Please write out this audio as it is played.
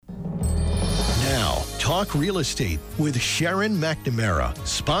Talk Real Estate with Sharon McNamara,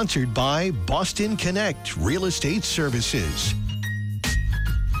 sponsored by Boston Connect Real Estate Services.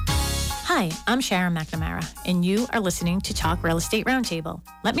 Hi, I'm Sharon McNamara, and you are listening to Talk Real Estate Roundtable.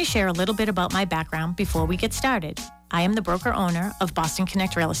 Let me share a little bit about my background before we get started. I am the broker-owner of Boston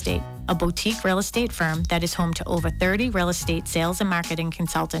Connect Real Estate, a boutique real estate firm that is home to over 30 real estate sales and marketing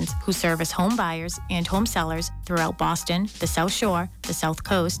consultants who service home buyers and home sellers throughout Boston, the South Shore, the South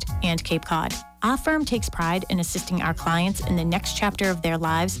Coast, and Cape Cod. Our firm takes pride in assisting our clients in the next chapter of their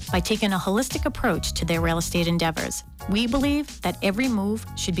lives by taking a holistic approach to their real estate endeavors. We believe that every move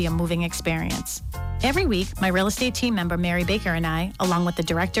should be a moving experience. Every week, my real estate team member, Mary Baker, and I, along with the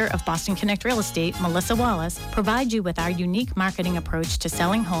director of Boston Connect Real Estate, Melissa Wallace, provide you with our unique marketing approach to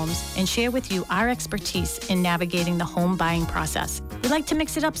selling homes and share with you our expertise in navigating the home buying process. We like to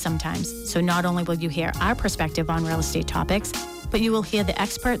mix it up sometimes, so not only will you hear our perspective on real estate topics, but you will hear the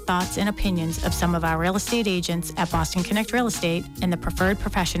expert thoughts and opinions of some of our real estate agents at Boston Connect Real Estate and the preferred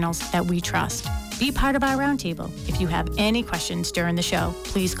professionals that we trust. Be part of our roundtable. If you have any questions during the show,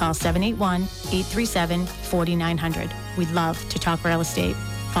 please call 781-837-4900. We'd love to talk real estate.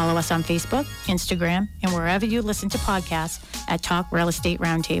 Follow us on Facebook, Instagram, and wherever you listen to podcasts at Talk Real Estate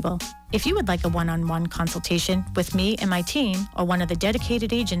Roundtable. If you would like a one-on-one consultation with me and my team or one of the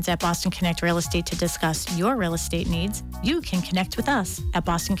dedicated agents at Boston Connect Real Estate to discuss your real estate needs, you can connect with us at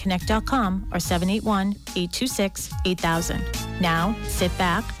bostonconnect.com or 781-826-8000. Now, sit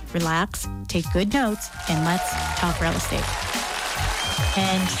back, relax, take good notes, and let's talk real estate.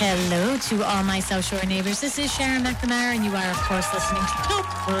 And hello to all my South Shore neighbors. This is Sharon McNamara, and you are, of course, listening to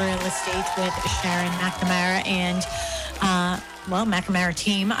Talk Real Estate with Sharon McNamara. And, McNamara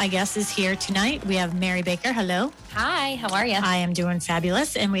team, I guess, is here tonight. We have Mary Baker. Hello. Hi, how are you? I am doing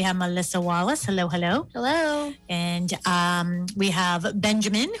fabulous. And we have Melissa Wallace. Hello, hello. Hello. And we have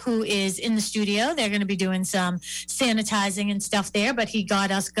Benjamin, who is in the studio. They're going to be doing some sanitizing and stuff there, but he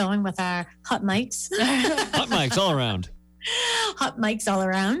got us going with our hot mics. Hot mics all around. Hot mics all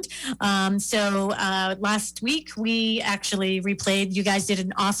around. So last week we actually replayed. You guys did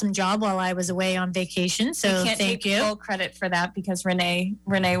an awesome job while I was away on vacation. So thank you. Full credit for that because Renee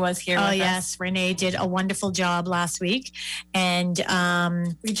was here. Oh with yes, us. Renee did a wonderful job last week, and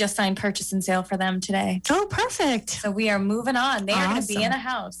we just signed purchase and sale for them today. Oh, perfect. So we are moving on. They are going to be in a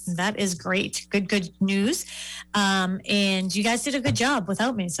house. That is great. Good news. And you guys did a good job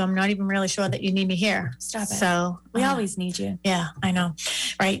without me. So I'm not even really sure that you need me here. Stop it. So we always need you. Yeah, I know.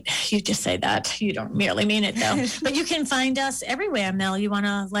 Right. You just say that. You don't really mean it, though. But you can find us everywhere, Mel. You want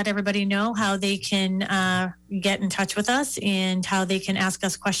to let everybody know how they can get in touch with us and how they can ask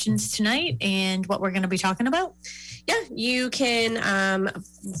us questions tonight and what we're going to be talking about? Yeah, you can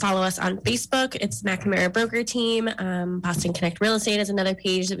follow us on Facebook. It's McNamara Broker Team. Boston Connect Real Estate is another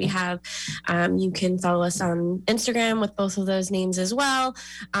page that we have. You can follow us on Instagram with both of those names as well.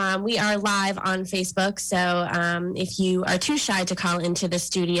 We are live on Facebook, so if you are too shy to call into the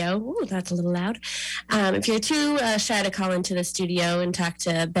studio, ooh, that's a little loud. If you're too shy to call into the studio and talk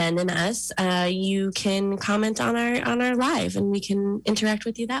to Ben and us, you can comment on our live, and we can interact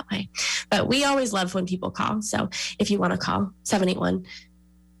with you that way. But we always love when people call, so if you want to call,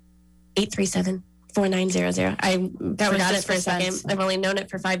 781-837-4900. I forgot it for a second. I've only known it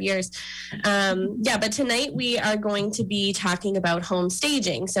for 5 years. But tonight we are going to be talking about home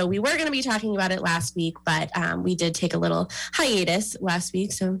staging. So we were going to be talking about it last week, but we did take a little hiatus last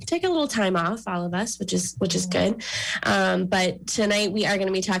week. So take a little time off, all of us, which is good. But tonight we are going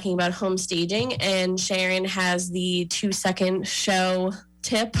to be talking about home staging, and Sharon has the 2-second show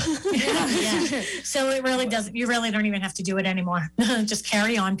tip. Yeah. So it really doesn't, you really don't even have to do it anymore. Just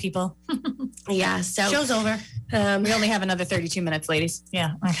carry on, people. Yeah. So show's over. We only have another 32 minutes, ladies.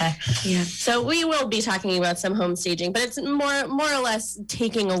 Yeah. Okay. Yeah. So we will be talking about some home staging, but it's more or less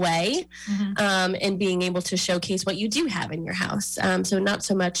taking away and being able to showcase what you do have in your house. So not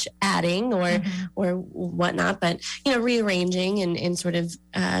so much adding or whatnot, but rearranging and sort of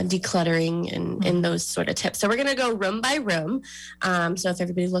decluttering and those sort of tips. So we're gonna go room by room. So if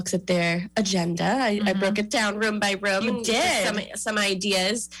everybody looks at their agenda, I broke it down room by room. You did. Some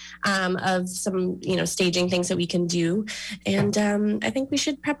ideas of some staging things that we can do, and I think we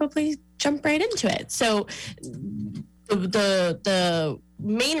should probably jump right into it. So the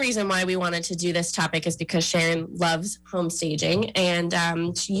main reason why we wanted to do this topic is because Sharon loves home staging, and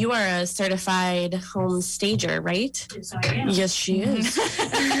you are a certified home stager, right? Yes, I am. Yes, she is.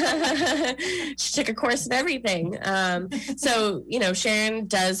 She took a course in everything. So, Sharon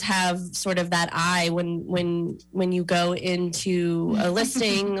does have sort of that eye when you go into a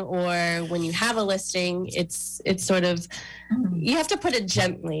listing or when you have a listing, it's sort of, you have to put it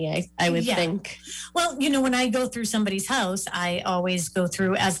gently, I would think. Well, when I go through somebody's house, I always go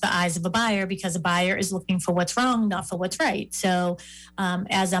through as the eyes of a buyer, because a buyer is looking for what's wrong, not for what's right. So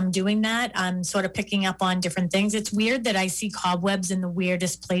as I'm doing that, I'm sort of picking up on different things. It's weird that I see cobwebs in the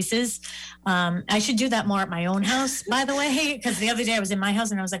weirdest places. I should do that more at my own house, by the way, because the other day I was in my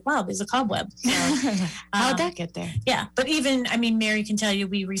house and I was like, wow, there's a cobweb. So, how'd that get there? Yeah. But even, Mary can tell you,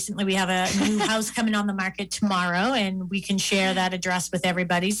 we have a new house coming on the market tomorrow, and we can share that address with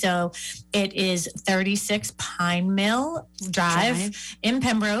everybody. So it is 36 Pine Mill Drive in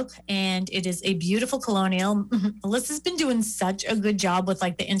Pembroke, and it is a beautiful colonial. Melissa's been doing such a good job with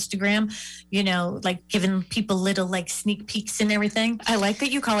like the Instagram, like giving people little like sneak peeks and everything. I like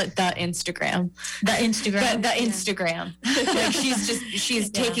that you call it the Instagram. The Instagram. The Instagram. Like she's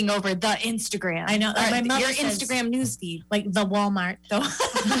taking over the Instagram. I know. My mother your says, Instagram newsfeed. like the Walmart.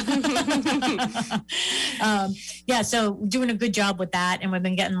 So doing a good job with that, and we've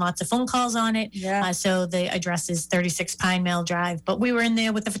been getting lots of phone calls on it. Yeah. So the address is 36 Pine Mill Drive, but we were in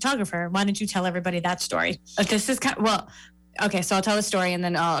there with the photographer. Why don't you tell everybody that story? This is okay, so I'll tell the story and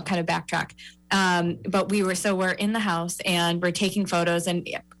then I'll kind of backtrack. But we're in the house and we're taking photos, and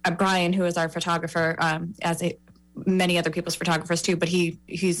Brian, who is our photographer, many other people's photographers too, but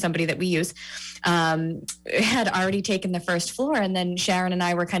he's somebody that we use, had already taken the first floor, and then Sharon and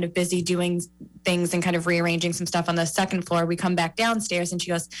I were kind of busy doing things and kind of rearranging some stuff on the second floor. We come back downstairs and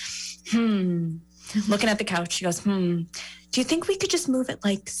she goes, looking at the couch, she goes, do you think we could just move it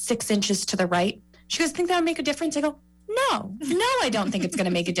like 6 inches to the right? She goes, think that would make a difference? I go, no, I don't think it's going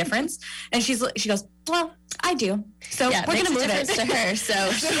to make a difference. And she goes, well, I do. So we're going to move it to her. So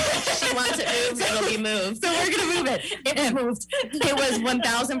she wants it moved, it'll be moved. So we're going to move it. It moved. It was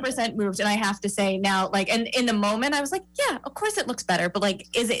 1000% moved. And I have to say now, and in the moment I was like, yeah, of course it looks better. But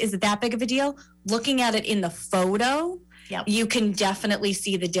is it that big of a deal? Looking at it in the photo, Yep. You can definitely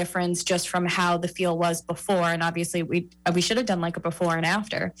see the difference just from how the feel was before. And obviously we should have done like a before and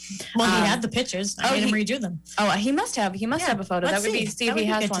after. Well, he had the pictures. I made him redo them. Oh, he must have a photo. Let's That would be see if he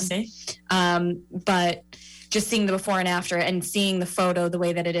has one. But just seeing the before and after and seeing the photo the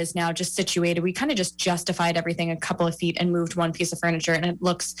way that it is now, just situated, we kind of just justified everything a couple of feet and moved one piece of furniture, and it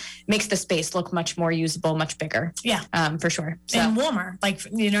makes the space look much more usable, much bigger. Yeah. For sure. So, and warmer,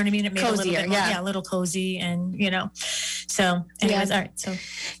 you know what I mean? It made cozier, it a little bit more, a little cozy, and so anyways, all right. So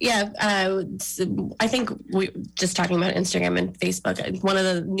I think we just talking about Instagram and Facebook. One of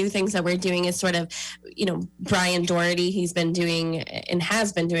the new things that we're doing is sort of, Brian Doherty, he's been doing and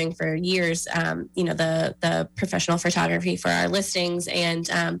has been doing for years, the professional photography for our listings. And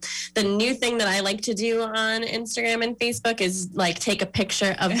the new thing that I like to do on Instagram and Facebook is like take a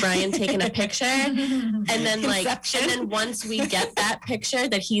picture of Brian taking a picture, and then once we get that picture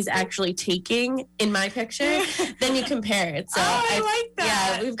that he's actually taking in my picture, then you compare it. So I like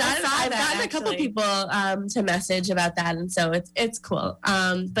that. Yeah, I've gotten a couple people to message about that, and so it's cool.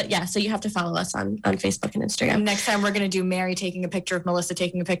 But yeah, so you have to follow us on Facebook and Instagram. Next time we're going to do Mary taking a picture of Melissa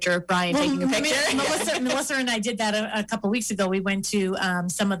taking a picture of Brian taking a picture. Melissa and I did that a couple weeks ago. We went to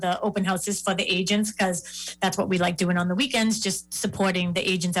some of the open houses for the agents, because that's what we like doing on the weekends, just supporting the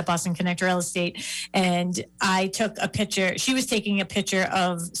agents at Boston Connect Real Estate. And I took a picture. She was taking a picture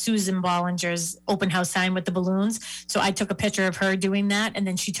of Susan Bollinger's open house sign with the balloons. So I took a picture of her doing that, and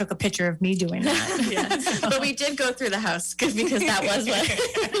then she took a picture of me doing that. But we did go through the house because that was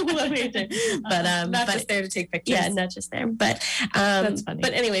what we did. But not just there to take pictures. Yeah, not just there. But that's funny.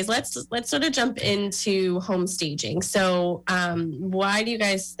 But anyways, let's sort of jump into home staging. So why do you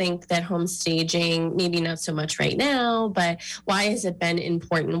guys think that home staging, maybe not so much right now, but why has it been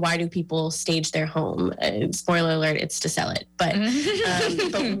important? Why do people stage their home? Spoiler alert, it's to sell it. But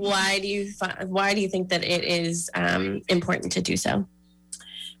but why do you think that it is important to do so?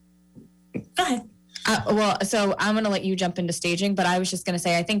 Go ahead. So I'm going to let you jump into staging, but I was just going to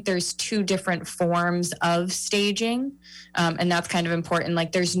say, I think there's two different forms of staging, and that's kind of important.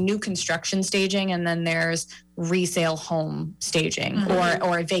 Like there's new construction staging, and then there's resale home staging,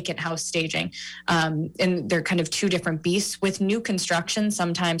 or vacant house staging. And they're kind of two different beasts. With new construction,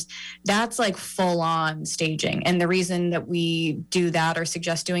 sometimes that's like full on staging. And the reason that we do that or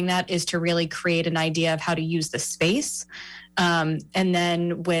suggest doing that is to really create an idea of how to use the space. And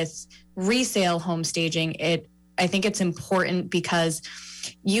then with resale home staging, I think it's important because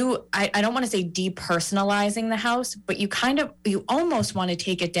I don't want to say depersonalizing the house, but you almost want to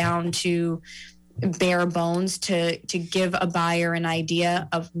take it down to bare bones to give a buyer an idea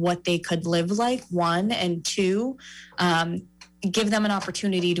of what they could live like, one, and two, give them an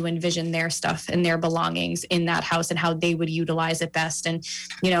opportunity to envision their stuff and their belongings in that house and how they would utilize it best, and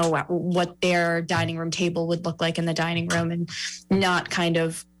what their dining room table would look like in the dining room, and not kind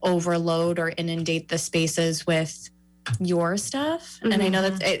of overload or inundate the spaces with your stuff. Mm-hmm. And I know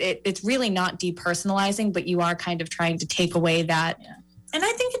that it's really not depersonalizing, but you are kind of trying to take away that. Yeah. And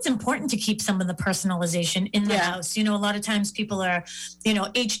I think it's important to keep some of the personalization in the house. A lot of times people are,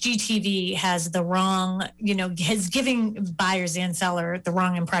 HGTV has the wrong, is giving buyers and seller the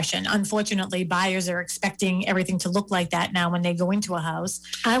wrong impression. Unfortunately, buyers are expecting everything to look like that now when they go into a house.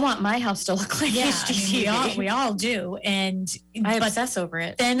 I want my house to look like HGTV. We all do. And I obsess over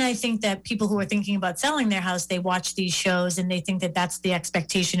it. Then I think that people who are thinking about selling their house, they watch these shows and they think that that's the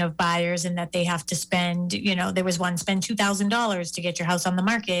expectation of buyers, and that they have to spend, there was one, spend $2,000 to get your house on the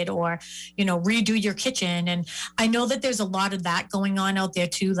market, or redo your kitchen. And I know that there's a lot of that going on out there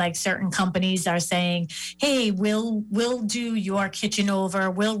too. Like certain companies are saying, hey, we'll do your kitchen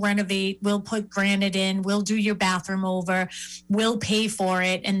over, we'll renovate, we'll put granite in, we'll do your bathroom over, we'll pay for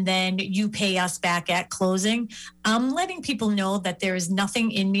it, and then you pay us back at closing. I'm letting people know that there is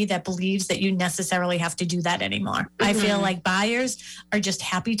nothing in me that believes that you necessarily have to do that anymore. Mm-hmm. I feel like buyers are just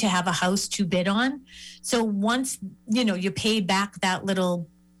happy to have a house to bid on. So once, you pay back that little,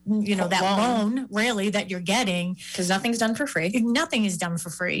 that loan really that you're getting. Because nothing's done for free. Nothing is done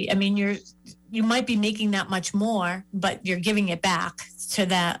for free. I mean, you might be making that much more, but you're giving it back to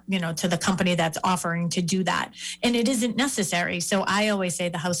that, to the company that's offering to do that. And it isn't necessary. So I always say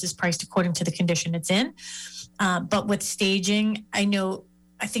the house is priced according to the condition it's in. But with staging,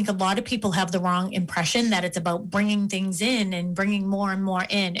 I think a lot of people have the wrong impression that it's about bringing things in and bringing more and more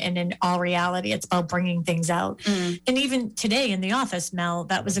in. And in all reality, it's about bringing things out. Mm. And even today in the office, Mel,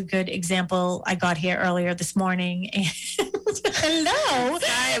 that was a good example. I got here earlier this morning. And hello.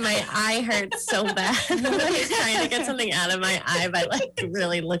 Sorry, my eye hurts so bad. I was trying to get something out of my eye by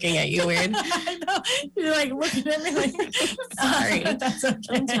really looking at you weird. I know. You're looking at me like, sorry. That's okay.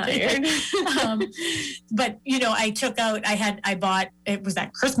 I'm tired. But, I bought, it was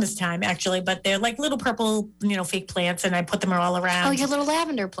at Christmas time actually, but they're like little purple, fake plants, and I put them all around. Oh, your little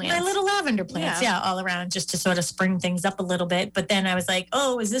lavender plants. My little lavender plants, yeah, all around, just to sort of spring things up a little bit. But then I was like,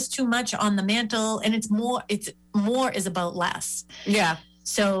 oh, is this too much on the mantle? And it's more is about less. Yeah.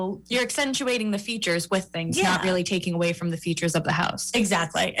 So you're accentuating the features with things, not really taking away from the features of the house.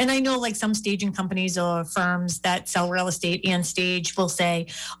 Exactly. And I know some staging companies or firms that sell real estate and stage will say,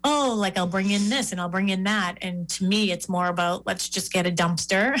 oh, I'll bring in this and I'll bring in that. And to me, it's more about, let's just get a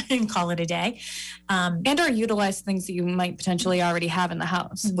dumpster and call it a day. And or utilize things that you might potentially already have in the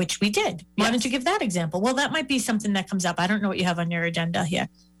house. Which we did. Why don't you give that example? Well, that might be something that comes up. I don't know what you have on your agenda here.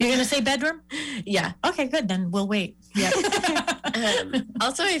 You're going to say bedroom? Yeah. Okay, good. Then we'll wait. Yeah.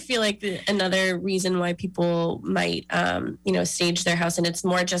 Also, I feel like another reason why people might, stage their house, and it's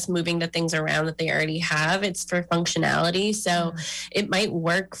more just moving the things around that they already have. It's for functionality. So it might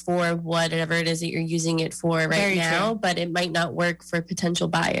work for whatever it is that you're using it for right now, but it might not work for potential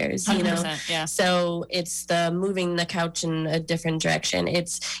buyers, 100%, yeah. So it's the moving the couch in a different direction.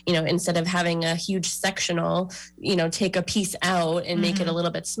 It's, instead of having a huge sectional, take a piece out and make it a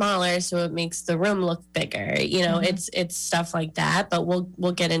little bit smaller so it makes the room look bigger. It's stuff like that, but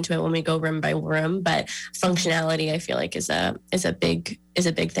we'll get into it when we go room by room. But functionality, I feel like, is a big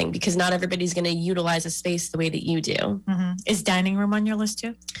thing, because not everybody's going to utilize a space the way that you do. Mm-hmm. Is dining room on your list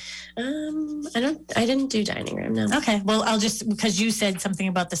too? I didn't do dining room, no. Okay, well, I'll just, because you said something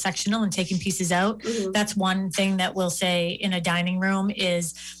about the sectional and taking pieces out. Mm-hmm. That's one thing that we'll say in a dining room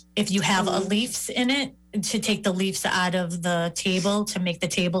is, if you have a leaves in it, to take the leaves out of the table to make the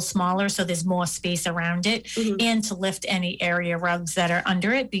table smaller so there's more space around it, and to lift any area rugs that are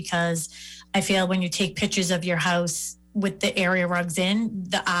under it, because I feel when you take pictures of your house with the area rugs in,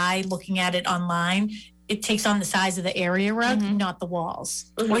 the eye looking at it online, it takes on the size of the area rug, not the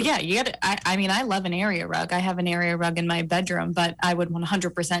walls. Well, yeah, you got to, I love an area rug. I have an area rug in my bedroom, but I would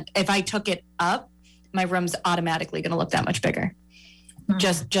 100%, if I took it up, my room's automatically going to look that much bigger.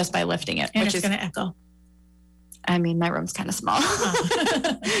 Just by lifting it, and which is going to echo. My room's kind of small.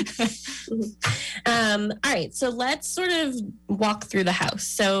 All right, so let's sort of walk through the house.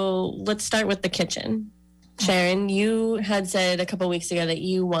 So let's start with the kitchen. Sharon, you had said a couple of weeks ago that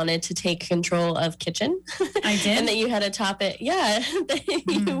you wanted to take control of kitchen. I did. And that you had a topic. Yeah. That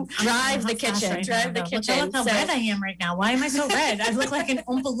you drive the kitchen. Drive the kitchen. Look how red I am right now. Why am I so red? I look like an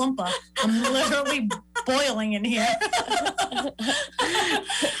Oompa Loompa. I'm literally boiling in here.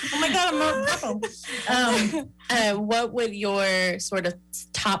 Oh my God, I'm not purple. What would your sort of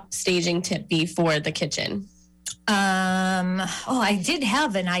top staging tip be for the kitchen? I did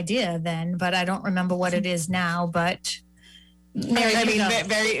have an idea then, but I don't remember what it is now. But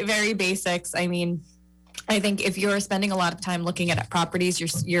very, very basics. I mean, I think if you're spending a lot of time looking at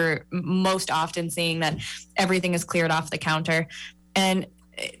properties, you're most often seeing that everything is cleared off the counter, and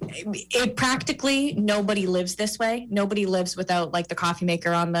it practically nobody lives this way. Nobody lives without like the coffee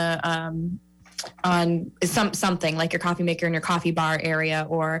maker on the on something like your coffee maker in your coffee bar area,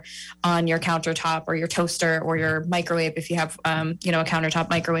 or on your countertop, or your toaster, or your microwave if you have a countertop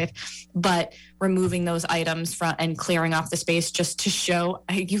microwave. But removing those items from and clearing off the space just to show,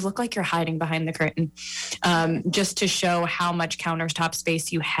 you look like you're hiding behind the curtain, just to show how much countertop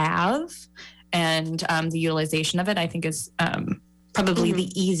space you have, and the utilization of it, I think is probably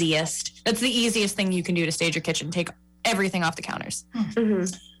the easiest. That's the easiest thing you can do to stage your kitchen. Take everything off the counters.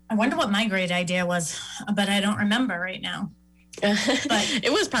 I wonder what my great idea was, but I don't remember right now. But it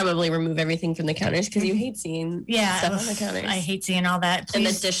was probably remove everything from the counters because you hate seeing stuff on the counters. I hate seeing all that. And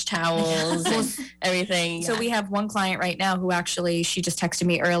the dish towels and everything. So we have one client right now who actually, she just texted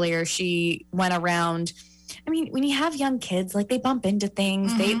me earlier. She went around. I mean, when you have young kids, like they bump into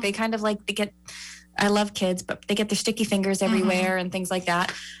things. They kind of like, they get, I love kids, but they get their sticky fingers everywhere and things like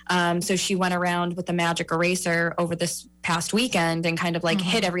that. So she went around with the magic eraser over this past weekend and kind of like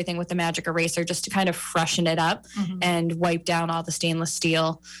hit everything with the magic eraser just to kind of freshen it up and wipe down all the stainless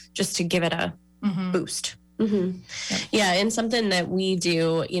steel just to give it a boost. Yeah, and something that we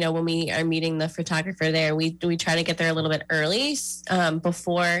do, when we are meeting the photographer there, we try to get there a little bit early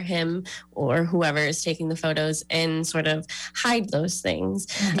before him or whoever is taking the photos and sort of hide those things.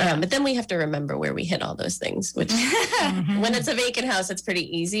 But then we have to remember where we hid all those things, which when it's a vacant house, it's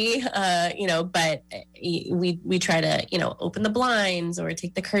pretty easy, but we try to, open the blinds or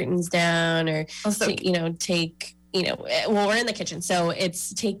take the curtains down or, take... we're in the kitchen. So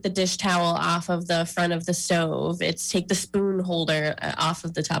it's take the dish towel off of the front of the stove. It's take the spoon holder off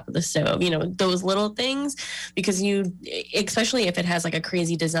of the top of the stove, those little things, because especially if it has like a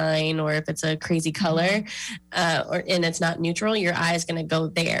crazy design or if it's a crazy color and it's not neutral, your eye is going to go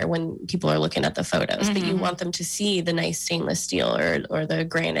there when people are looking at the photos, but you want them to see the nice stainless steel or the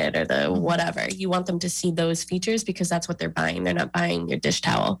granite or the whatever. You want them to see those features because that's what they're buying. They're not buying your dish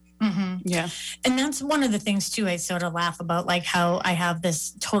towel. Yeah. And that's one of the things too, I sort of laugh about, like how I have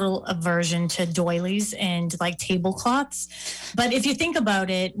this total aversion to doilies and like tablecloths. But if you think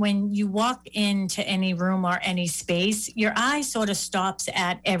about it, when you walk into any room or any space, your eye sort of stops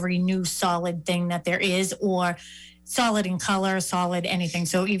at every new solid thing that there is, or solid in color, solid anything.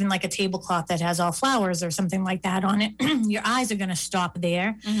 So even like a tablecloth that has all flowers or something like that on it, your eyes are going to stop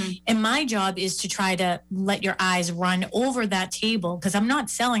there. And my job is to try to let your eyes run over that table, because I'm not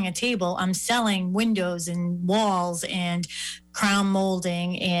selling a table. I'm selling windows and walls and crown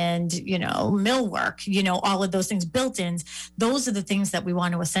molding and, millwork, all of those things, built-ins. Those are the things that we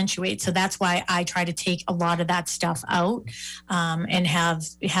want to accentuate. So that's why I try to take a lot of that stuff out and have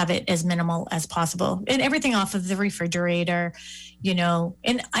it as minimal as possible. And everything off of the refrigerator,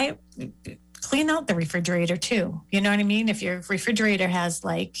 and I clean out the refrigerator too. You know what I mean? If your refrigerator has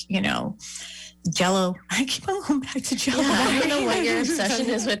like, Jell-O. I keep on going back to Jell-O. Yeah, I don't know what your obsession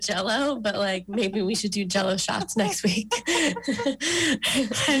is with Jell-O, but like maybe we should do Jell-O shots next week.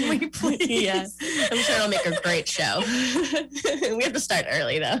 Can we please? Yeah, I'm sure it'll make a great show. We have to start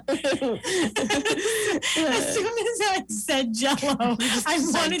early though. As soon as I said Jell-O, I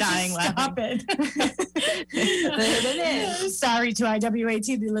wanted to stop it. Sorry to our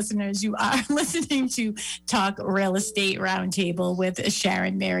WATV listeners. You are listening to Talk Real Estate Roundtable with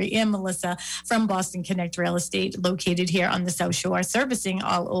Sharon, Mary, and Melissa from Boston Connect Real Estate, located here on the South Shore, servicing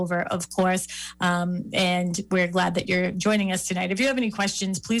all over, of course. And we're glad that you're joining us tonight. If you have any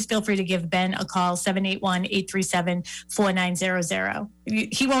questions, please feel free to give Ben a call, 781-837-4900.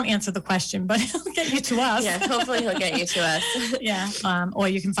 He won't answer the question, but he'll get you to us. Yeah, hopefully he'll get you to us. Yeah. Or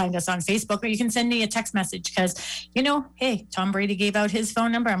you can find us on Facebook, or you can send me a text message because, hey, Tom Brady gave out his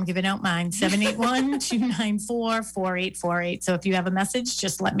phone number. I'm giving out mine, 781-294-4848. So if you have a message,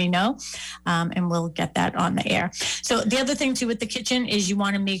 just let me know. And we'll get that on the air. So the other thing too with the kitchen is you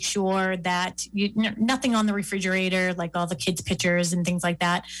want to make sure that nothing on the refrigerator, like all the kids' pictures and things like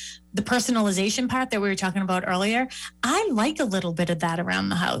that. The personalization part that we were talking about earlier, I like a little bit of that around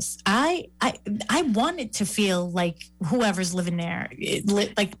the house. I want it to feel like whoever's living there,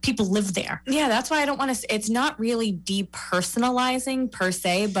 like people live there. Yeah, that's why I don't want to. It's not really depersonalizing per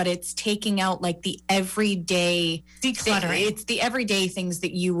se, but it's taking out like the everyday decluttering. It's the everyday things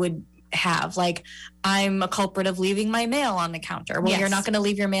that you would have. Like, I'm a culprit of leaving my mail on the counter. Well, Yes. you're not going to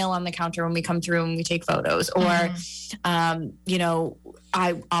leave your mail on the counter when we come through and we take photos. Or, you know,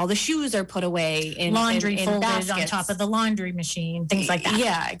 all the shoes are put away in Laundry in folded on baskets. top of the laundry machine, things like that.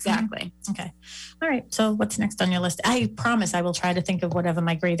 Yeah, exactly. Okay. All right. So what's next on your list? I promise I will try to think of whatever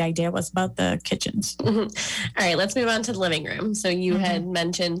my great idea was about the kitchens. All right, let's move on to the living room. So you had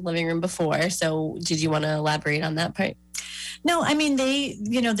mentioned living room before. So did you want to elaborate on that part? No, I mean,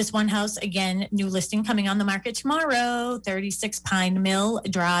 this one house, again, new listing coming on the market tomorrow, 36 Pine Mill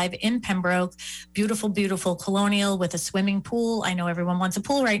Drive in Pembroke. Beautiful, beautiful colonial with a swimming pool. I know everyone wants a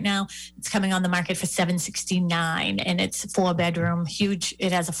pool right now. It's coming on the market for $769, and it's 4-bedroom, huge.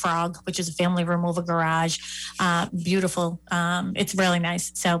 It has a frog, which is a family room over garage. Beautiful. It's really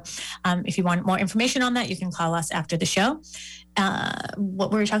nice. So if you want more information on that, you can call us after the show.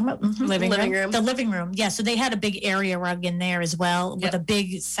 What were we talking about? Living room. The living room. Yeah. So they had a big area rug in there as well with a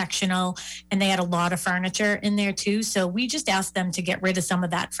big sectional, and they had a lot of furniture in there too. So we just asked them to get rid of some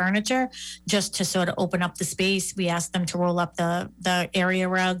of that furniture just to sort of open up the space. We asked them to roll up the area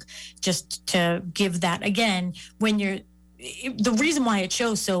rug just to give that, again, the reason why it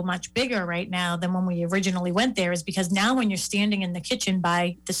shows so much bigger right now than when we originally went there is because now when you're standing in the kitchen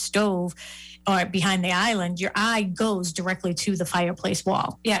by the stove or behind the island, your eye goes directly to the fireplace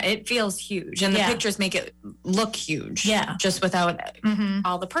wall. Yeah, it feels huge, and the Yeah. pictures make it look huge. Yeah. just without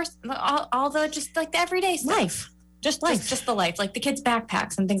all the all the just like the everyday stuff. Life. Just life. Just the life, like the kids'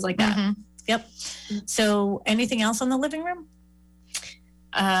 backpacks and things like that. Mhm. Yep. So anything else on the living room?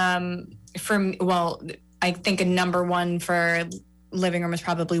 I think a number one for living room is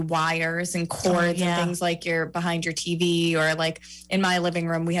probably wires and cords and things like behind your TV, or like in my living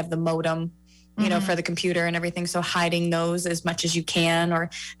room, we have the modem, you know, for the computer and everything. So hiding those as much as you can,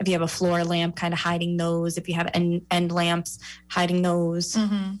 or if you have a floor lamp, kind of hiding those. If you have end lamps, hiding those.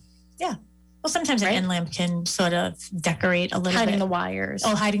 Yeah. Well, sometimes an end lamp can sort of decorate a little Hiding bit. the wires.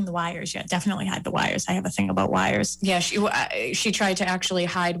 Oh, hiding the wires. Yeah, definitely hide the wires. I have a thing about wires. Yeah, she tried to actually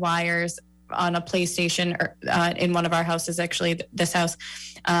hide wires on a PlayStation or in one of our houses, actually this house,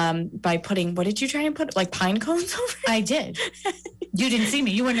 by putting, what did you try and put, like pine cones over it? I did. You didn't see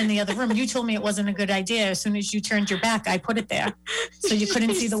me. You went in the other room. You told me it wasn't a good idea. As soon as you turned your back, I put it there, so you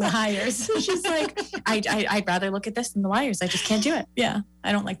couldn't see the wires. She's like, I'd rather look at this than the wires. I just can't do it. Yeah,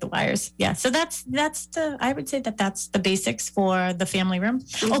 I don't like the wires. Yeah, so that's I would say that's the basics for the family room.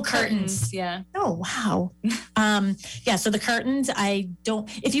 Oh, curtains. Yeah. Oh, wow. Yeah, so the curtains,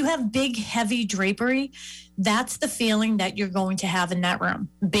 if you have big, heavy drapery, that's the feeling that you're going to have in that room.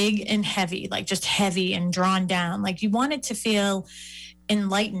 Big and heavy, like just heavy and drawn down. Like you want it to feel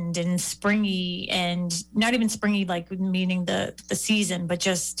enlightened and springy, and not even springy like meaning the season, but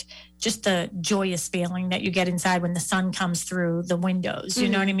just the joyous feeling that you get inside when the sun comes through the windows. You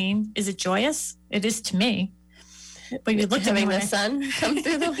know what I mean? Is it joyous? It is to me. But you looked at me Having when the sun come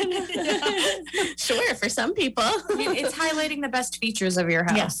through the window. Sure, for some people. It's highlighting the best features of your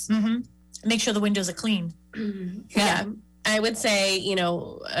house. Yes. Make sure the windows are clean. Yeah. I would say,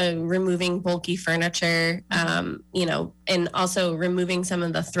 removing bulky furniture, and also removing some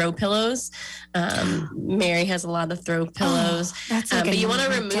of the throw pillows. Mary has a lot of throw pillows. That's like but you want to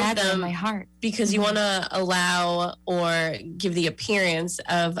remove dagger in them my heart. because you want to allow or give the appearance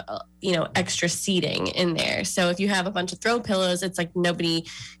of, extra seating in there. So if you have a bunch of throw pillows, it's like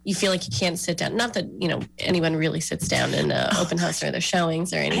you feel like you can't sit down. Not that, anyone really sits down in an open house or the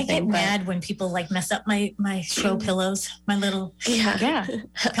showings or anything. I get mad when people like mess up my show pillows, my little pillows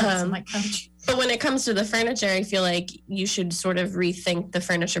on my couch. But when it comes to the furniture, I feel like you should sort of rethink the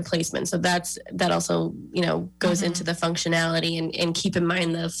furniture placement. So that also, goes into the functionality and keep in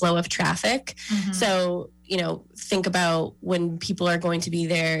mind the flow of traffic. So, think about when people are going to be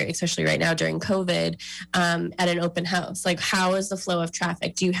there, especially right now during COVID, at an open house. Like, how is the flow of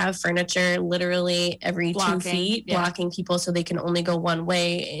traffic? Do you have furniture literally every 2 feet blocking people so they can only go one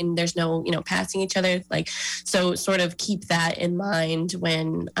way and there's no, passing each other? Like, so sort of keep that in mind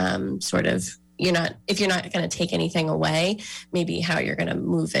when if you're not going to take anything away, maybe how you're going to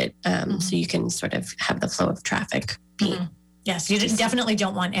move it so you can sort of have the flow of traffic be. Yes, you definitely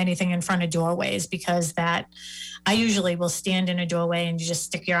don't want anything in front of doorways, because I usually will stand in a doorway and you just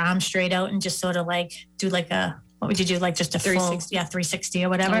stick your arm straight out and just sort of like do like what would you do? Like just a 360. 360 or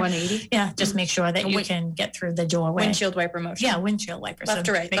whatever. 180. Yeah, just make sure that you can get through the doorway. Windshield wiper motion. Yeah, windshield wiper. Left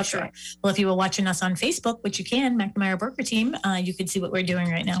to right, make left to sure. right. Well, if you were watching us on Facebook, which you can, McNamara Broker Team, you could see what we're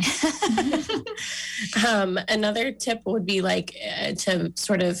doing right now. Another tip would be to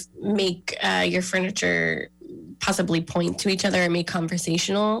sort of make your furniture possibly point to each other and make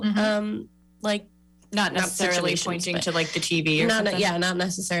conversational Not necessarily situations, pointing but to like the TV or not something. not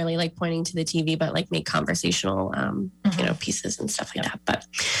necessarily like pointing to the TV, but like make conversational pieces and stuff like that. But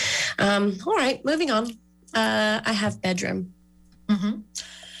all right, moving on. I have bedroom.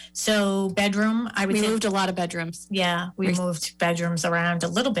 So bedroom, We moved a lot of bedrooms. Yeah, we moved bedrooms around a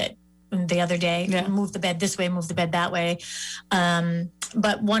little bit the other day. Yeah. Move the bed this way, move the bed that way.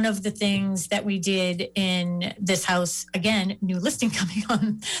 But one of the things that we did in this house, again, new listing coming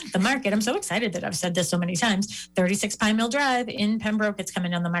on the market. I'm so excited that I've said this so many times. 36 Pine Mill Drive in Pembroke. It's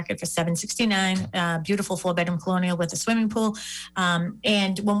coming on the market for $769. Beautiful 4-bedroom colonial with a swimming pool.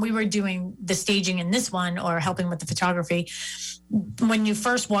 And when we were doing the staging in this one or helping with the photography, when you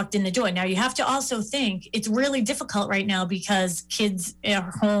first walked in the door, now you have to also think it's really difficult right now because kids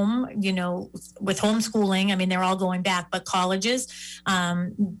are home, with homeschooling. I mean, they're all going back, but colleges,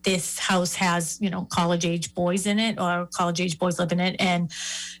 this house has, college age boys in it or college age boys live in it. And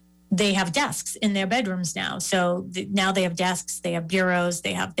they have desks in their bedrooms now. So now they have desks, they have bureaus,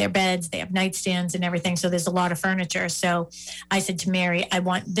 they have their beds, they have nightstands and everything. So there's a lot of furniture. So I said to Mary, I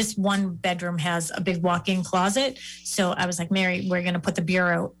want this one bedroom has a big walk-in closet. So I was like, Mary, we're going to put the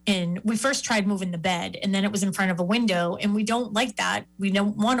bureau in. We first tried moving the bed and then it was in front of a window and we don't like that. We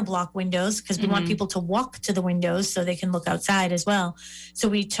don't want to block windows because we want people to walk to the windows so they can look outside as well. So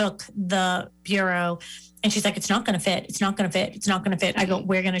we took the bureau. And she's like, it's not going to fit. It's not going to fit. It's not going to fit. I go,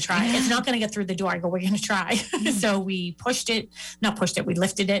 we're going to try. It's not going to get through the door. I go, we're going to try. So we we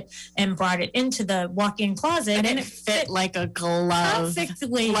lifted it and brought it into the walk-in closet. And it fit like a glove.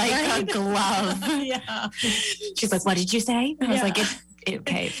 Perfectly. Like a glove. Yeah. She's like, what did you say? I was like,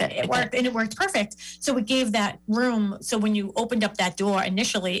 it worked and it worked perfect. So it gave that room. So when you opened up that door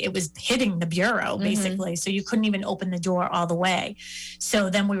initially, it was hitting the bureau basically. So you couldn't even open the door all the way.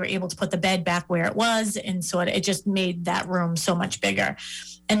 So then we were able to put the bed back where it was and it just made that room so much bigger.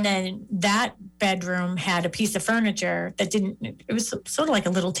 And then that bedroom had a piece of furniture that it was sort of like a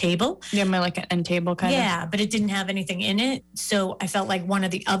little table. Yeah, like an end table kind of. Yeah, but it didn't have anything in it. So I felt like one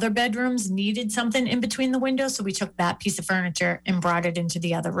of the other bedrooms needed something in between the windows. So we took that piece of furniture and brought it into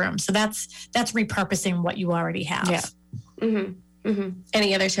the other room. So that's repurposing what you already have. Yeah.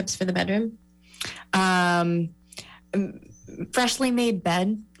 Any other tips for the bedroom? Freshly made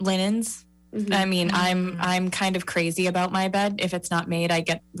bed linens. I mean, I'm kind of crazy about my bed. If it's not made, I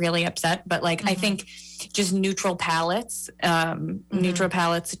get really upset. But I think just neutral palettes,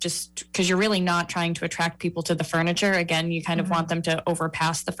 just because you're really not trying to attract people to the furniture. Again, you kind of want them to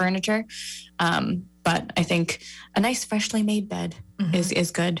overpass the furniture. But I think a nice freshly made bed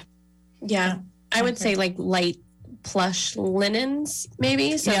is good. Yeah. I would say light plush linens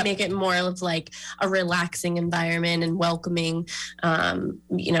maybe, so make it more of like a relaxing environment and welcoming.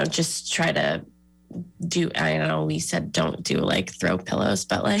 Just try to do, I don't know, we said don't do throw pillows,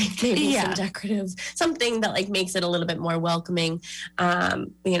 but maybe some decorative, something that makes it a little bit more welcoming,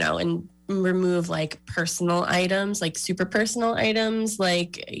 and remove personal items, super personal items,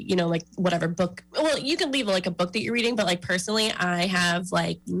 whatever book. Well, you can leave a book that you're reading, but personally, I have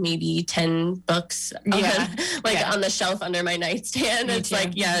maybe 10 books on the shelf under my nightstand. Me it's too.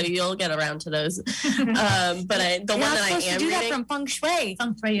 You'll get around to those. But the one that I am do reading that from feng shui.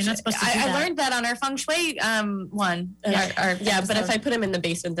 You're not supposed to do that. I learned that on our feng shui one. But if I put them in the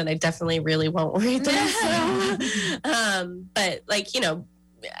basement, then I definitely really won't read them. But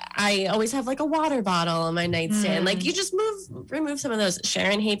I always have a water bottle on my nightstand. You just remove some of those.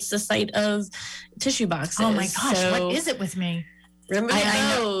 Sharon hates the sight of tissue boxes. Oh my gosh, what is it with me? Remove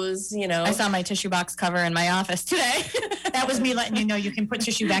those, I saw my tissue box cover in my office today. That was me letting you know you can put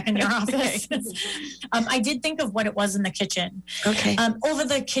tissue back in your office. I did think of what it was in the kitchen. Okay. Over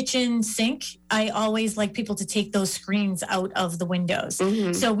the kitchen sink, I always like people to take those screens out of the windows.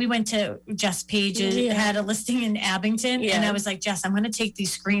 So we went to Jess Page, had a listing in Abington, and I was like, Jess, I'm going to take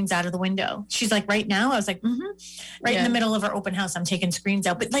these screens out of the window. She's like, right now? I was like, Right in the middle of our open house, I'm taking screens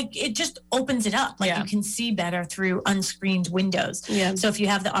out. But it just opens it up. You can see better through unscreened windows. Yeah. So if you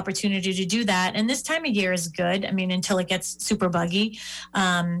have the opportunity to do that, and this time of year is good. I mean, until it gets super buggy,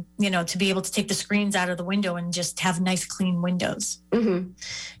 to be able to take the screens out of the window and just have nice, clean windows.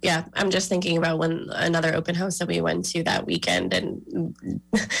 Yeah. I'm just thinking about when another open house that we went to that weekend, and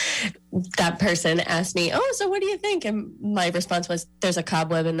that person asked me, oh, so what do you think? And my response was, there's a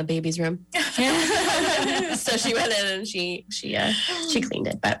cobweb in the baby's room. So she went in and she cleaned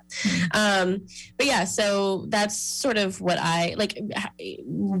it. But yeah, so that's sort of what I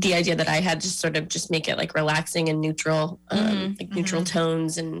the idea that I had, just sort of just make it relaxing and neutral, neutral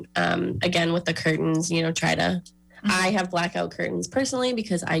tones. And again, with the curtains, try to, I have blackout curtains personally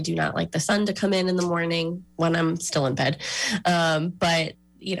because I do not like the sun to come in the morning when I'm still in bed. But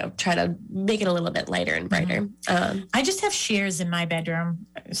try to make it a little bit lighter and brighter. I just have shears in my bedroom.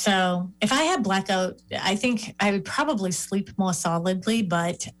 So if I had blackout, I think I would probably sleep more solidly,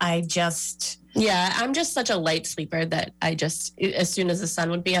 but I'm just such a light sleeper that as soon as the sun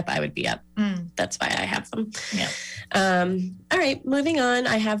would be up, I would be up. That's why I have them. Yeah. All right, moving on.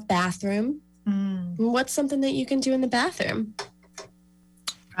 I have bathroom. What's something that you can do in the bathroom?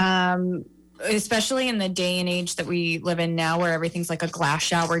 Especially in the day and age that we live in now, where everything's like a glass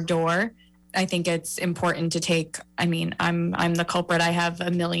shower door. I think it's important to take, I'm the culprit. I have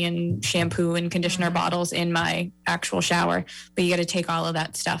a million shampoo and conditioner bottles in my actual shower, but you got to take all of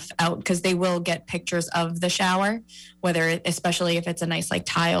that stuff out because they will get pictures of the shower, especially if it's a nice like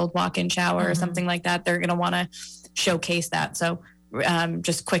tiled walk-in shower or something like that, they're going to want to showcase that. So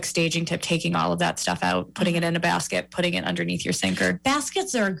just quick staging tip, taking all of that stuff out, putting it in a basket, putting it underneath your sink.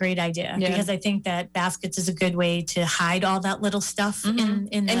 Baskets are a great idea because I think that baskets is a good way to hide all that little stuff in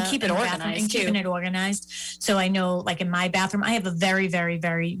and keep it organized and keeping it organized. So I know like in my bathroom, I have a very, very,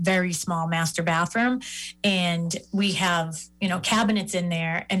 very, very small master bathroom and we have, cabinets in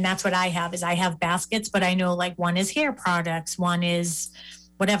there. And that's what I have is I have baskets, but I know like one is hair products, one is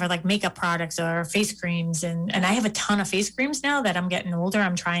whatever, like makeup products or face creams. And I have a ton of face creams now that I'm getting older.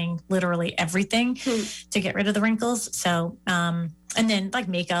 I'm trying literally everything to get rid of the wrinkles. So, and then like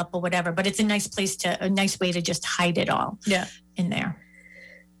makeup or whatever, but it's a nice way to just hide it all in there.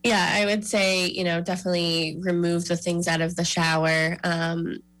 Yeah, I would say, definitely remove the things out of the shower.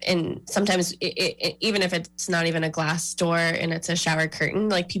 And sometimes even if it's not even a glass door and it's a shower curtain,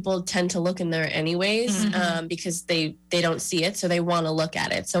 like people tend to look in there anyways because they don't see it. So they want to look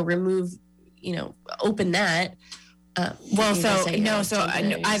at it. So remove, open that. I'm sorry.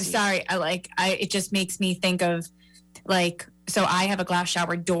 It just makes me think of like, so I have a glass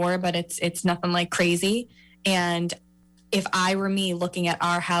shower door, but it's nothing like crazy. And if I were me looking at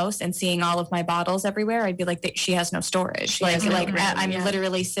our house and seeing all of my bottles everywhere, I'd be like, she has no storage. I'm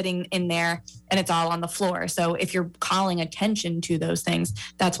literally sitting in there and it's all on the floor. So if you're calling attention to those things,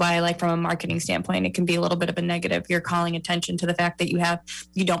 that's why I like from a marketing standpoint, it can be a little bit of a negative. You're calling attention to the fact that you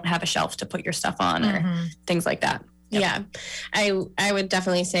don't have a shelf to put your stuff on or things like that. Yep. Yeah, I would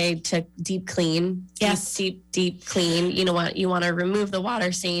definitely say to deep clean. Yes, deep clean. You want to remove the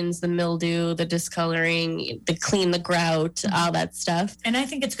water stains, the mildew, the discoloring, clean the grout, all that stuff. And I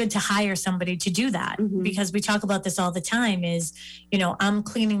think it's good to hire somebody to do that because we talk about this all the time. Is I'm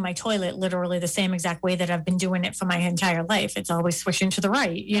cleaning my toilet literally the same exact way that I've been doing it for my entire life. It's always swishing to the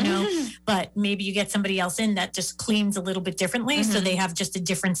right, But maybe you get somebody else in that just cleans a little bit differently, so they have just a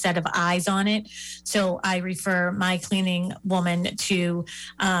different set of eyes on it. So I refer my cleaning woman to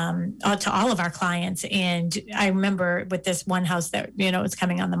all of our clients. And I remember with this one house that, it's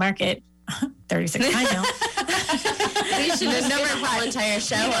coming on the market, 36 Pine Mill. We should just number a whole entire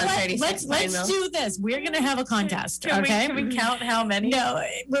show on 36 Pine Mill. Let's do this. We're going to have a contest. Can we count how many? No,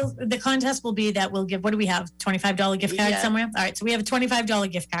 the contest will be that we'll give, what do we have? $25 gift card somewhere? All right. So we have a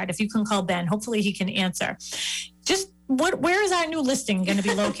 $25 gift card. If you can call Ben, hopefully he can answer. Just where is our new listing going to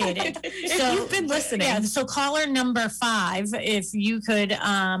be located? So you've been listening. Yeah, so caller number 5, if you could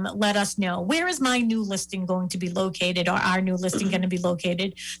let us know, where is my new listing going to be located, or our new listing going to be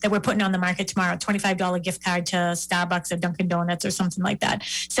located that we're putting on the market tomorrow? $25 gift card to Starbucks or Dunkin' Donuts or something like that.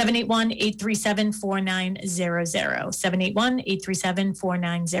 781-837-4900.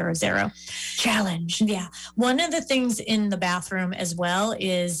 781-837-4900. Challenge. Yeah. One of the things in the bathroom as well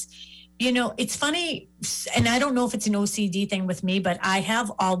is, it's funny, and I don't know if it's an OCD thing with me, but I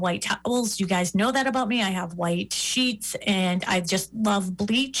have all white towels. You guys know that about me. I have white sheets, and I just love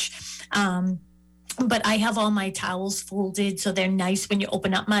bleach. But I have all my towels folded, so they're nice. When you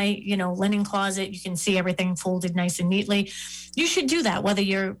open up my, linen closet, you can see everything folded nice and neatly. You should do that, whether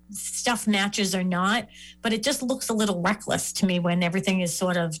your stuff matches or not. But it just looks a little reckless to me when everything is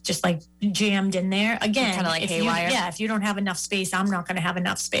sort of just like jammed in there. Again, kind of like haywire. If you don't have enough space, I'm not going to have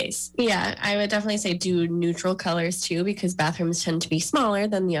enough space. Yeah, I would definitely say do neutral colors too, because bathrooms tend to be smaller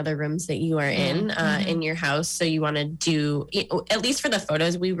than the other rooms that you are in your house. So you want to do, at least for the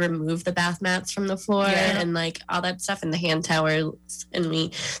photos, we remove the bath mats from the floor and like all that stuff, and the hand towels, and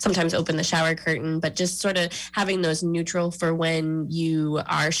we sometimes open the shower curtain, but just sort of having those neutral for when you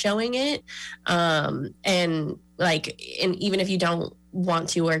are showing it. And even if you don't want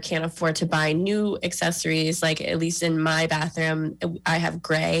to or can't afford to buy new accessories, like at least in my bathroom, I have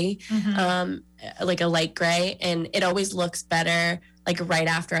gray, like a light gray, and it always looks better like right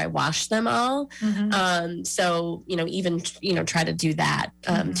after I wash them all. So, even, try to do that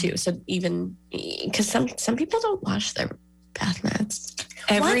too. So even because some people don't wash their bath mats.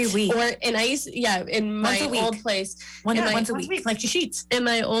 Every week. In my Once a week. old place. Once a week, like your sheets. In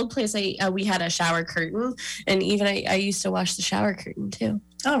my old place, we had a shower curtain, and even I used to wash the shower curtain too.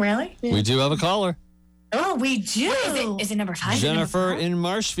 Oh, really? Yeah. We do have a caller. Oh, we do. Is it number 5? Jennifer in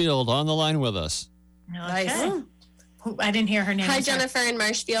Marshfield on the line with us. Okay. Nice. I didn't hear her name. Hi, I'm sorry. Jennifer in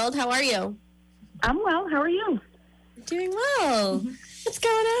Marshfield. How are you? I'm well. How are you? Doing well. What's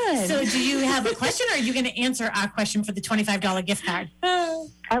going on? So do you have a question, or are you going to answer our question for the $25 gift card?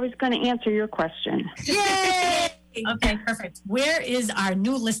 I was going to answer your question. Yay! Okay, perfect. Where is our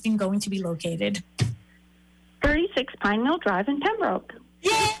new listing going to be located? 36 Pine Mill Drive in Pembroke.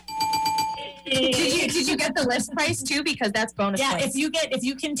 Did you get the list price too? Because that's bonus. Yeah, points. if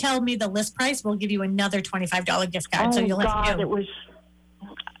you can tell me the list price, we'll give you another $25 gift card. Oh, so you'll God, have to it was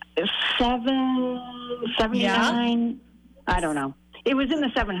 $7.79. I don't know. It was in the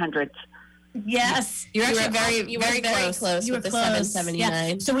 700s. Yes. You're actually very close. You were with the close. 779.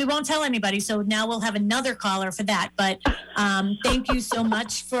 Yeah. So we won't tell anybody. So now we'll have another caller for that. But thank you so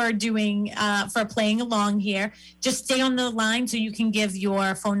much for playing along here. Just stay on the line so you can give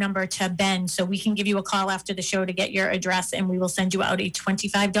your phone number to Ben, so we can give you a call after the show to get your address, and we will send you out a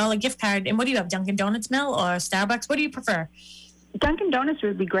 $25 gift card. And what do you have, Dunkin' Donuts, Mel, or Starbucks? What do you prefer? Dunkin' Donuts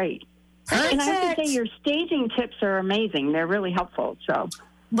would be great. Perfect. And I have to say, your staging tips are amazing. They're really helpful. So,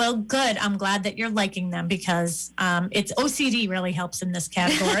 Well, good. I'm glad that you're liking them, because it's OCD really helps in this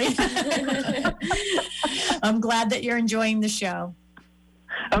category. I'm glad that you're enjoying the show.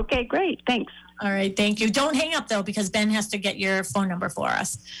 okay, great. Thanks. All right. Thank you. Don't hang up, though, because Ben has to get your phone number for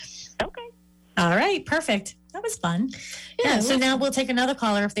us. Okay. All right. Perfect. That was fun. Yeah. So now we'll take another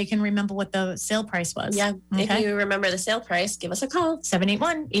caller if they can remember what the sale price was. Yeah. Okay. If you remember the sale price, give us a call.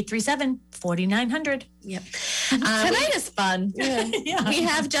 781-837-4900. Yep. Tonight is fun. Yeah. Yeah. We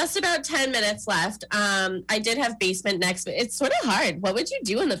have just about 10 minutes left. I did have basement next, but it's sort of hard. What would you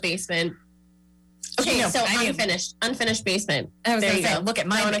do in the basement? Okay, No, so I mean- unfinished basement. I was There going to you say, go. look at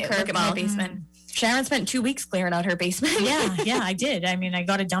my Throwing a curveball. basement. Sharon spent 2 weeks clearing out her basement. Yeah, I did. I mean, I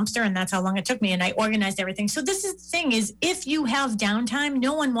got a dumpster, and that's how long it took me, and I organized everything. So this is the thing is, if you have downtime,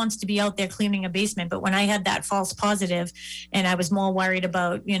 no one wants to be out there cleaning a basement. But when I had that false positive, and I was more worried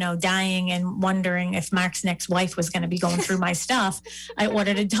about, dying and wondering if Mark's next wife was going to be going through my stuff, I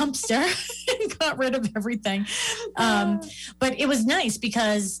ordered a dumpster and got rid of everything. But it was nice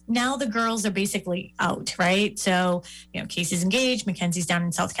because now the girls are basically out, right? So, Casey's engaged, Mackenzie's down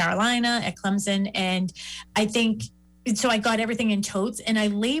in South Carolina at Clemson. And I think, so I got everything in totes and I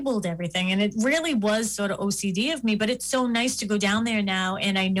labeled everything, and it really was sort of OCD of me, but it's so nice to go down there now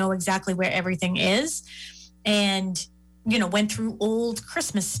and I know exactly where everything is. And, went through old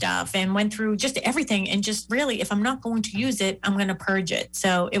Christmas stuff and went through just everything. And just really, if I'm not going to use it, I'm going to purge it.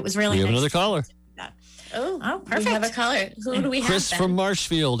 So it was really We have nice. another caller. Oh, perfect. We have a caller. Who do we Chris have? from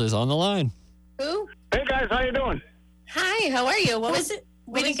Marshfield is on the line. Who? Hey guys, how you doing? Hi, how are you? What was it?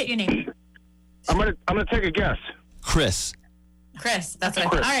 We didn't get your name. I'm gonna take a guess. Chris. Chris, that's what I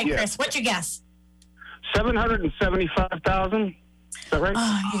Chris, All right, yeah. Chris, what's your guess? 775,000. Is that right?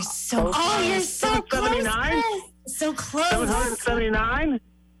 Oh, you're so close. 779? So close. 779?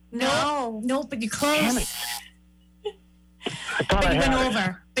 No, but you're close. Damn it. I thought But I you had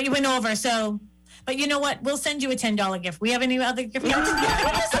went it. over. So, but you know what? We'll send you a $10 gift. We have any other gift cards?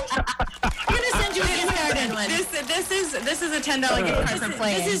 We're gonna send you a gift card in one. This is a $10 gift card for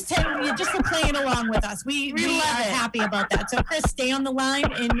playing. This is 10, you're just for playing along with us. We love are it. happy about that. So, Chris, stay on the line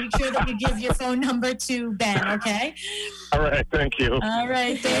and make sure that you give your phone number to Ben, okay? All right, thank you. All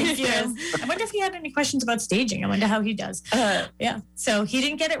right, thank you. I wonder if he had any questions about staging. I wonder how he does. Yeah, so he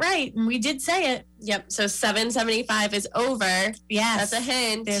didn't get it right, and we did say it. Yep. So 775 is over. Yes. That's a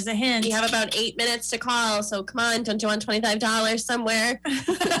hint. There's a hint. You have about 8 minutes to call. So come on, don't you want $25 somewhere?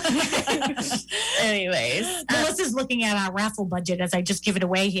 Anyways, Melissa's looking at our raffle budget as I just give it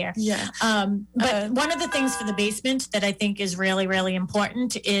away here. yeah. But one of the things for the basement that I think is really, really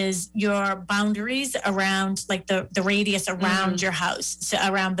important is your boundaries around, like the radius around your house, so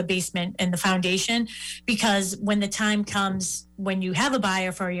around the basement and the foundation, because when the time comes when you have a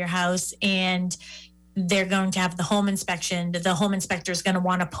buyer for your house and they're going to have the home inspection, the home inspector is going to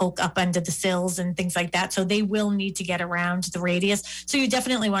want to poke up under the sills and things like that. So they will need to get around the radius. So you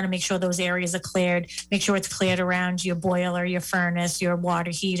definitely want to make sure those areas are cleared. Make sure it's cleared around your boiler, your furnace, your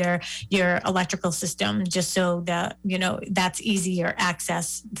water heater, your electrical system, just so that, that's easier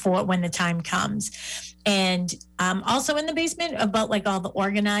access for when the time comes. And also in the basement, about like all the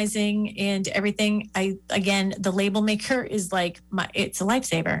organizing and everything, the label maker is like it's a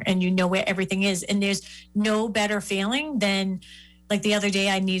lifesaver, and you know where everything is. And there's no better feeling than Like the other day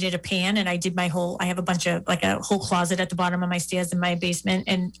I needed a pan and I did I have a whole closet at the bottom of my stairs in my basement,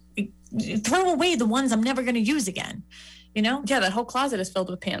 and throw away the ones I'm never going to use again. You know? Yeah, that whole closet is filled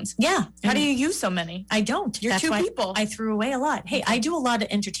with pans. Yeah. How do you use so many? I don't. You're That's two why people. I threw away a lot. Hey, I do a lot of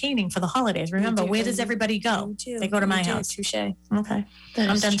entertaining for the holidays. Remember, where does everybody go? They go to my house. Touche. Okay. That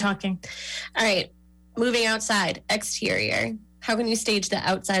I'm is done true. talking. All right. Moving outside, exterior. How can you stage the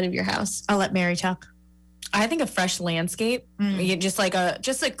outside of your house? I'll let Mary talk. I think a fresh landscape, just like a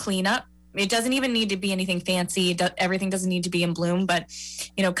cleanup. It doesn't even need to be anything fancy. Everything doesn't need to be in bloom, but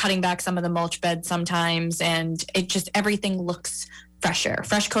cutting back some of the mulch beds sometimes, and it just everything looks fresher.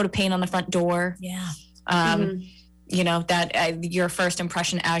 Fresh coat of paint on the front door. Yeah. Your first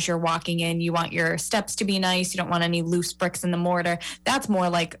impression as you're walking in, you want your steps to be nice. You don't want any loose bricks in the mortar. That's more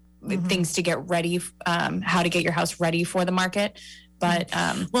like things to get ready, how to get your house ready for the market. But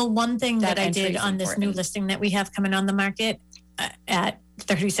one thing that I entry did is on this new important. listing that we have coming on the market at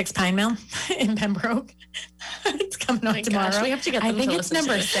 36 Pine Mill in Pembroke, it's coming on tomorrow. Gosh, we have to get them I think to it's listen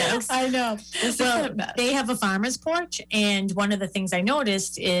to number this. 6. I know. Well, they have a farmer's porch, and one of the things I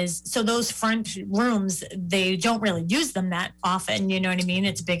noticed is, so those front rooms, they don't really use them that often, you know what I mean?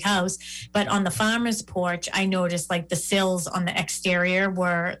 It's a big house, but on the farmer's porch, I noticed like the sills on the exterior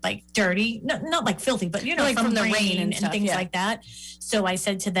were like dirty, not like filthy, but Like from the rain and and stuff, things yeah. like that. So I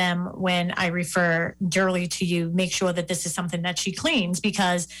said to them, when I refer Durley to you, make sure that this is something that she cleans,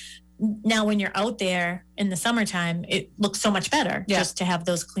 because now when you're out there in the summertime, it looks so much better just to have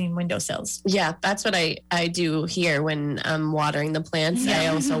those clean windowsills. Yeah, that's what I do here when I'm watering the plants. I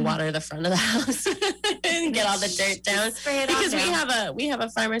also water the front of the house and get all the dirt down, Spray it because off we have a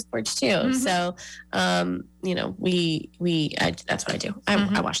farmer's porch too. So that's what I do.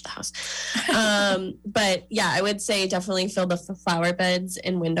 I wash the house. But yeah, I would say definitely fill the flower beds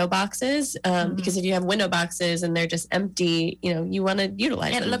in window boxes, because if you have window boxes and they're just empty, you want to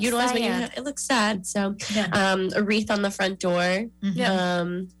utilize them. Utilize what you have. It looks sad. So a wreath on the front door.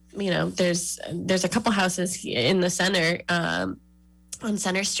 There's a couple houses in the center on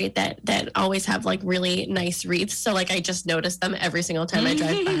Center Street that always have like really nice wreaths. So like I just notice them every single time I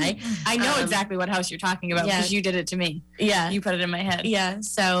drive by. I know exactly what house you're talking about because you did it to me. Yeah. You put it in my head. Yeah.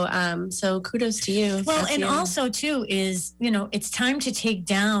 So kudos to you. Well, That's and you. also too is, it's time to take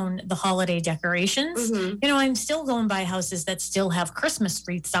down the holiday decorations. I'm still going by houses that still have Christmas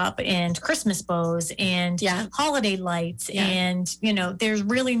wreaths up and Christmas bows and holiday lights. Yeah. And, there's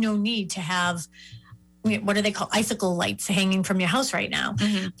really no need to have, what do they call icicle lights hanging from your house right now?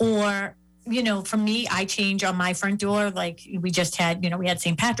 Or, for me, I change on my front door. Like we just had, we had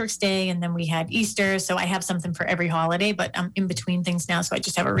St. Patrick's Day and then we had Easter. So I have something for every holiday, but I'm in between things now. So I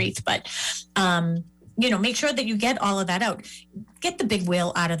just have a wreath. But, make sure that you get all of that out. Get the big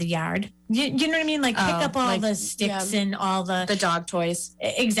wheel out of the yard. You know what I mean? Like pick up all the sticks and all the dog toys.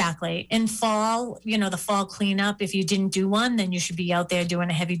 Exactly. In fall, the fall cleanup, if you didn't do one, then you should be out there doing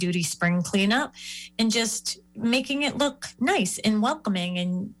a heavy duty spring cleanup and just making it look nice and welcoming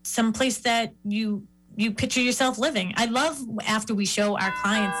and someplace that you picture yourself living. I love after we show our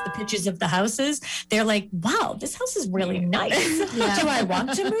clients the pictures of the houses, they're like, wow, this house is really nice. Do I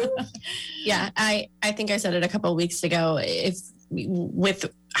want to move? Yeah, I think I said it a couple of weeks ago.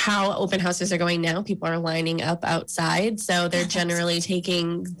 With how open houses are going now, people are lining up outside. So they're generally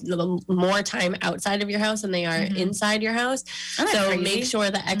taking more time outside of your house than they are inside your house. So make sure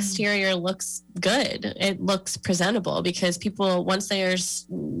the exterior looks good. It looks presentable, because people, once they are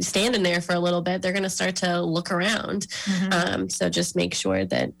standing there for a little bit, they're going to start to look around. So just make sure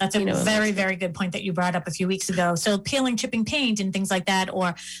that that's a very, very good point that you brought up a few weeks ago. So peeling, chipping paint and things like that,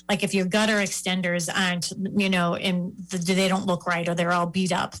 or like if your gutter extenders aren't, they don't look right or they're all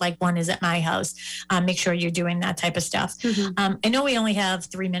beat up, like one is at my house, make sure you're doing that type of stuff. I know we only have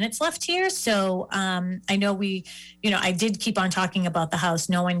 3 minutes left here. So I know I did keep on talking about the house.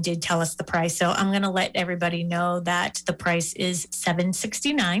 No one did tell us the price. So I'm going to let everybody know that the price is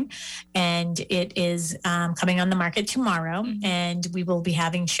 $769 and it is coming on the market tomorrow. And we will be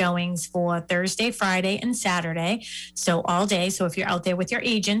having showings for Thursday, Friday, and Saturday. So all day. So if you're out there with your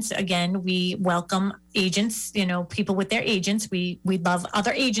agents, again, we welcome agents, people with their agents. We love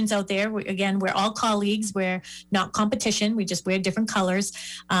other agents out there. We're all colleagues. We're not competition. We just wear different colors.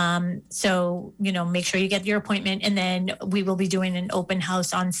 So, make sure you get your appointment. And then we will be doing an open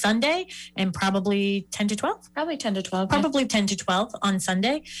house on Sunday and probably 10 to 12. Probably 10 to 12. Probably 10 to 12 on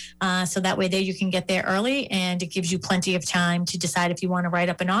Sunday. So that way there you can get there early and it gives you plenty of time to decide if you want to write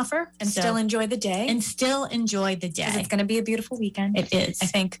up an offer. And still enjoy the day. And still enjoy the day. It's going to be a beautiful weekend. It is. I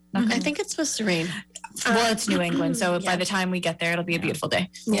think. I think it's supposed to rain. Well, it's New England, so by the time we get there, it'll be a beautiful day.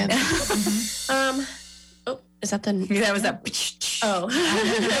 Yeah. Is that the? That was a Oh,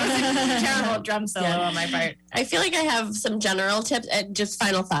 terrible drum solo on my part. I feel like I have some general tips. Just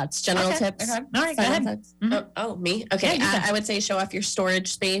final thoughts. General tips. Okay. All right, go Final ahead. thoughts. Mhm. Oh, me. Okay. Yeah, you can. I would say show off your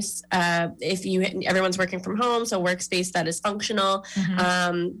storage space. If everyone's working from home, so workspace that is functional.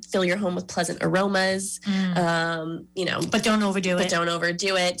 Fill your home with pleasant aromas. But don't overdo But it. don't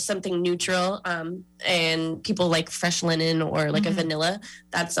overdo it. Something neutral. And people like fresh linen or like a vanilla.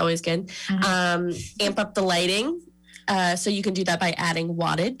 That's always good. Amp up the lighting. So you can do that by adding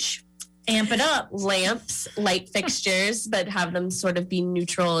wattage. Amp it up. Lamps, light fixtures, but have them sort of be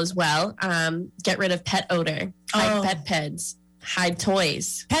neutral as well. Get rid of pet odor. Hide pet beds. Hide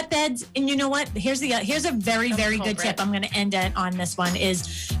toys. Pet beds, and you know what? Here's a very good culprit. tip. I'm going to end it on this one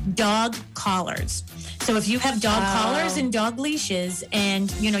is dog collars. So if you have dog collars and dog leashes,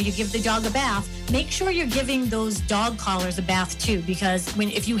 and you give the dog a bath, make sure you're giving those dog collars a bath too, because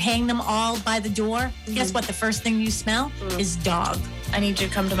if you hang them all by the door, guess what? The first thing you smell is dog. I need you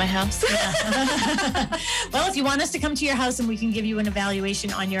to come to my house. Well, if you want us to come to your house and we can give you an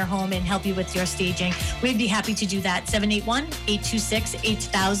evaluation on your home and help you with your staging, we'd be happy to do that.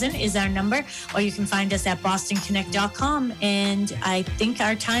 781-826-8000 is our number, or you can find us at bostonconnect.com. And I think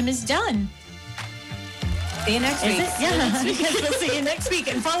our time is done. See you next week. Yeah. We'll see you next week.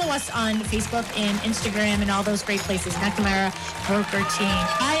 And follow us on Facebook and Instagram and all those great places. McNamara Broker Team.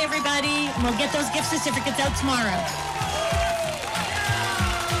 Bye, everybody. And we'll get those gift certificates out tomorrow.